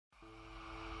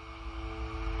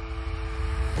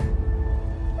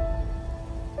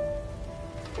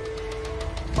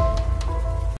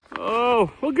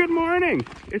Well, good morning.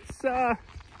 It's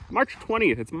March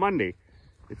 20th. It's Monday.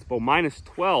 It's about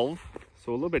 -12,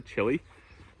 so a little bit chilly.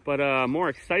 But more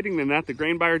exciting than that, the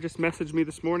grain buyer just messaged me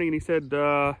this morning and he said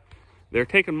they're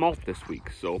taking malt this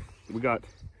week. So we got,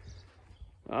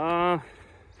 I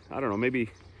don't know,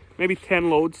 maybe 10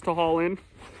 loads to haul in.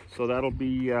 So that'll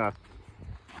be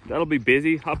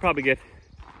busy. I'll probably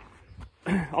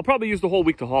use the whole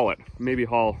week to haul it. Maybe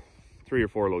haul 3 or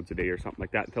 4 loads a day or something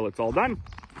like that until it's all done.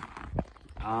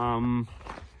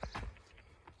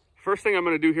 First thing I'm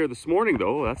going to do here this morning,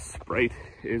 though, that's bright,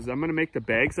 is I'm going to make the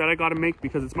bags that I got to make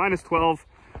because it's -12.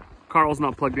 Carl's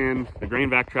not plugged in. The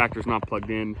grain vac tractor's not plugged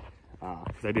in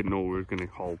because I didn't know we were going to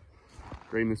haul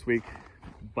grain this week.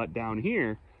 But down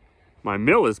here, my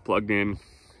mill is plugged in,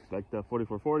 like the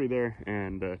 4440 there,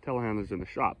 and telehandler's in the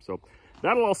shop. So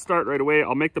that'll all start right away.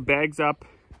 I'll make the bags up.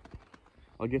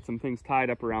 I'll get some things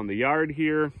tied up around the yard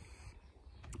here.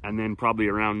 And then probably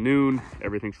around noon,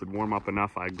 everything should warm up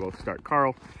enough. I go start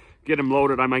Carl, get him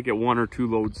loaded. I might get 1 or 2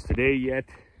 loads today yet.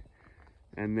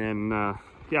 And then,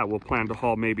 yeah, we'll plan to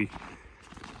haul maybe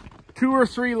 2 or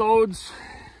 3 loads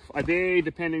a day,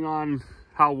 depending on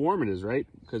how warm it is, right?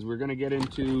 Because we're gonna get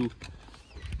into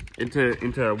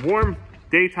warm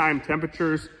daytime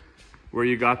temperatures where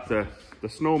you got the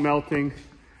snow melting.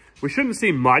 We shouldn't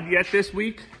see mud yet this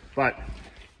week, but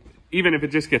even if it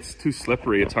just gets too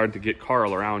slippery, it's hard to get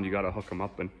Carl around. You got to hook him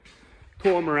up and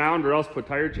pull him around or else put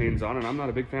tire chains on, and I'm not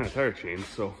a big fan of tire chains.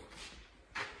 So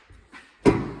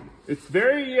it's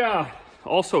very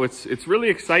also it's really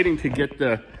exciting to get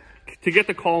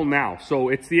the call now. So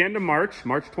it's the end of March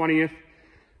 20th.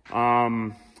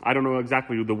 I don't know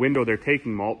exactly the window they're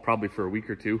taking malt, probably for a week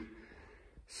or 2.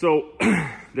 So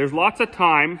there's lots of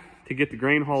time to get the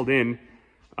grain hauled in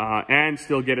and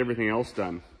still get everything else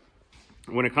done.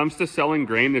 When it comes to selling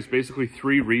grain, there's basically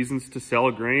 3 reasons to sell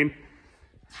a grain.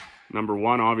 Number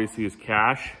 1, obviously, is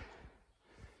cash.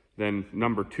 Then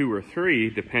number 2 or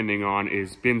 3, depending on,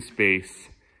 is bin space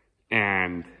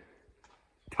and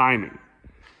timing.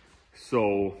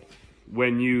 So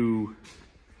when you,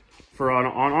 on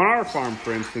our farm,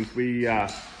 for instance, we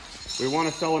want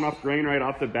to sell enough grain right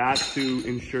off the bat to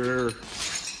ensure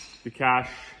the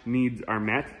cash needs are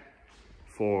met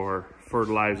for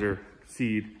fertilizer,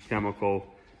 seed, chemical,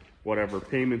 whatever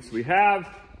payments we have.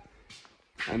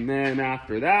 And then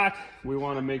after that, we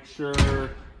want to make sure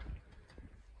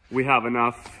we have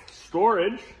enough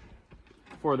storage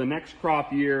for the next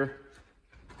crop year,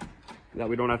 that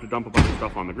we don't have to dump a bunch of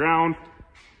stuff on the ground.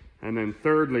 And then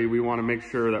thirdly, we want to make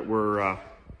sure that we're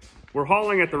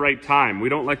hauling at the right time. We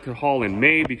don't like to haul in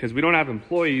May because we don't have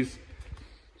employees,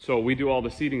 so we do all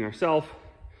the seeding ourselves.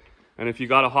 And if you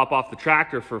got to hop off the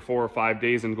tractor for 4 or 5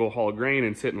 days and go haul grain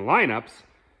and sit in lineups,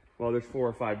 well, there's 4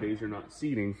 or 5 days you're not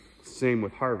seeding. Same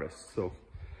with harvest. So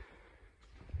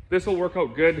this will work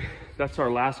out good. That's our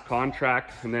last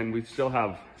contract, and then we still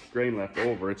have grain left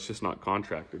over. It's just not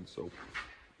contracted. So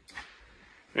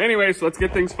anyways, let's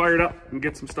get things fired up and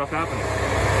get some stuff happening.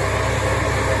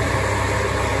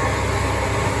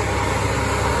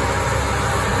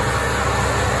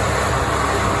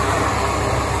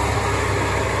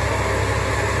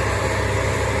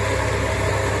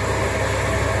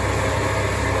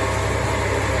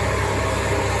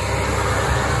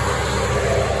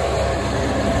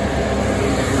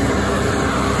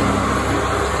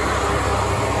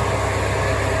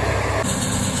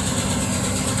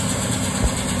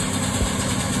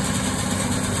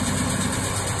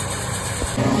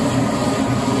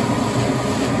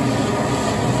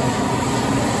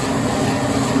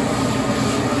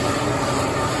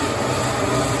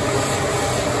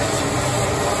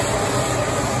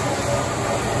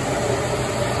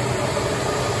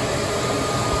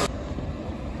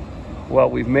 Well,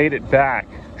 we've made it back.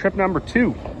 Trip number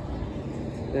 2.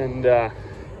 And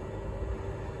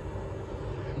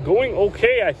going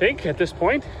okay, I think, at this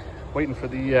point. Waiting for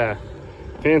the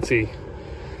fancy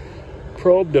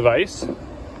probe device.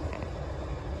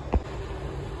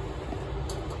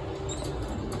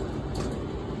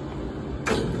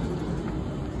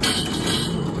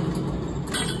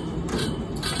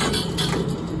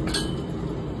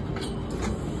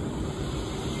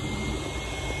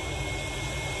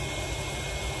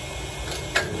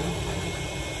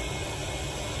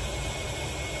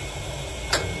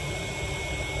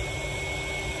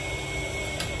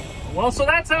 Well, so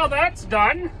that's how that's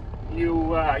done.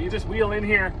 You just wheel in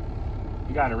here.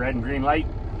 You got a red and green light.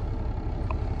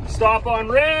 Stop on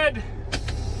red.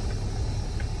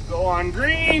 Go on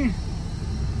green.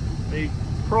 They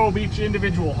probe each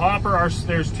individual hopper.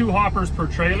 There's 2 hoppers per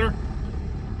trailer.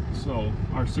 So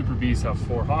our Super Bs have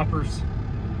 4 hoppers.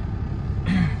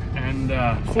 And and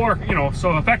four, you know,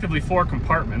 so effectively 4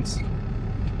 compartments.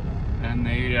 And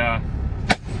they,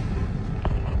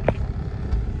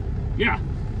 yeah,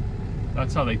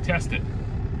 that's how they test it.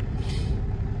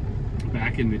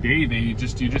 Back in the day, you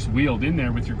just wheeled in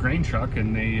there with your grain truck,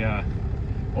 and they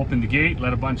opened the gate,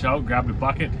 let a bunch out, grabbed a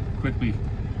bucket, quickly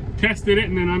tested it,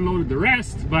 and then unloaded the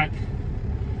rest. But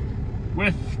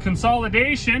with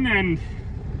consolidation and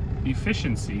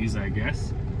efficiencies, I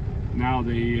guess, now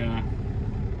they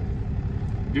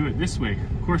do it this way.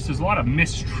 Of course, there's a lot of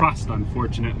mistrust,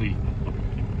 unfortunately,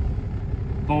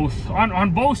 both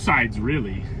on both sides,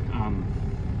 really.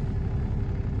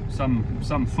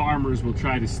 Some farmers will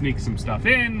try to sneak some stuff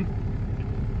in.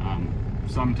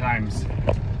 Sometimes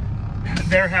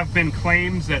there have been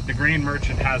claims that the grain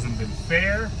merchant hasn't been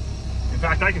fair. In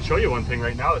fact, I can show you one thing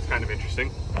right now that's kind of interesting.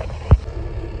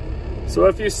 So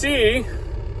if you see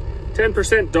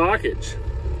 10% dockage,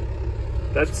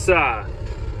 that's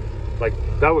like,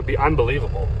 that would be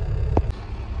unbelievable.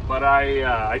 But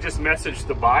I just messaged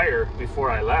the buyer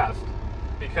before I left,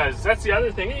 because that's the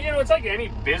other thing. You know, it's like any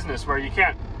business where you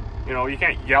can't, you know, you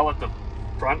can't yell at the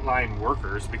frontline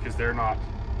workers because they're not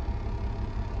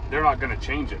going to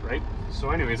change it, right? So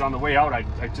anyways, on the way out, I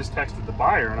just texted the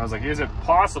buyer, and I was like, is it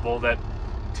possible that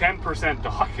 10%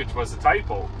 dockage was a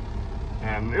typo?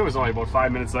 And it was only about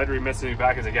 5 minutes later, he messaged me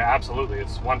back and said, yeah, absolutely,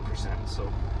 it's 1%.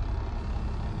 So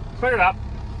clear it up.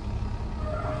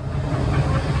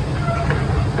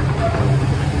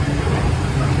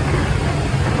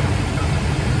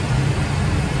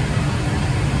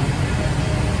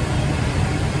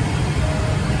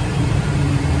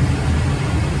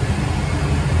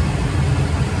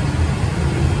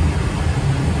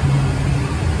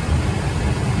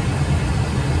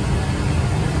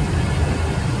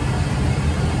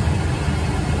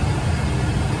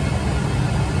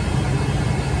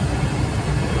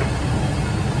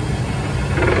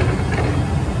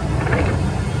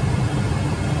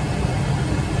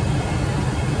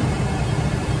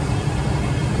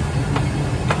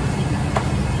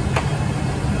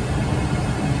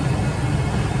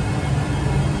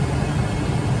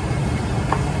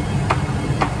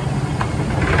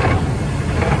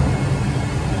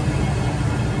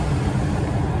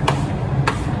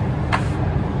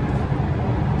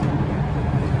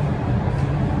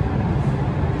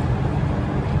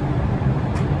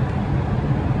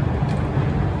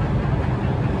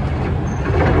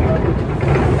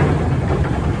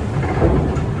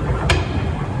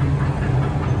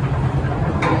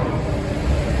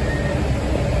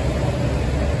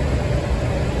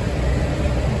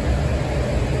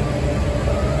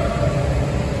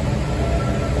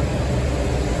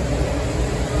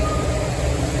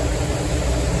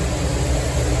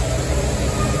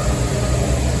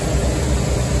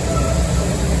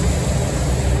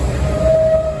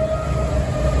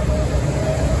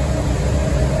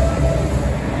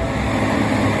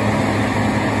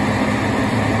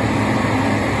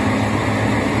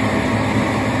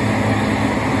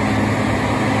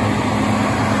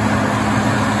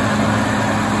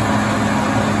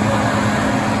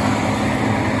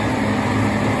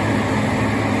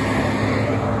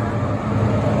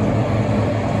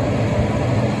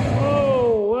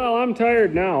 I'm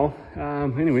tired now.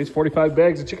 Anyways, 45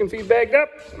 bags of chicken feed bagged up.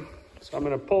 So I'm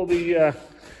gonna pull the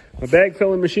my bag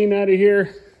filling machine out of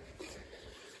here.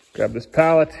 Grab this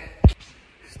pallet,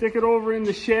 stick it over in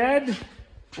the shed,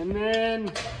 and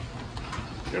then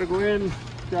gotta go in,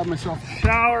 grab myself a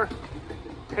shower,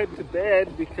 head to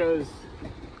bed, because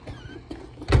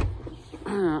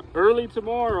early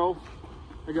tomorrow,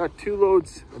 I got 2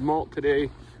 loads of malt today.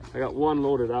 I got 1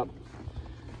 loaded up.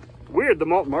 Weird, the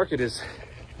malt market is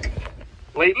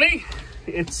lately.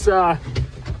 It's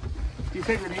you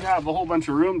figured you'd have a whole bunch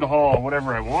of room to haul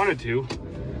whatever I wanted to.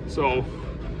 So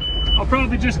I'll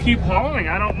probably just keep hauling.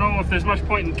 I don't know if there's much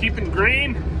point in keeping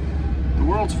grain. The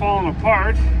world's falling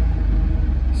apart.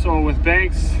 So with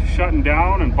banks shutting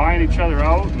down and buying each other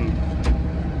out,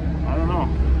 and I don't know,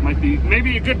 might be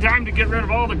maybe a good time to get rid of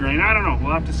all the grain. I don't know,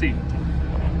 we'll have to see.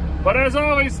 But as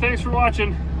always, thanks for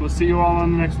watching. We'll see you all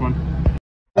on the next one.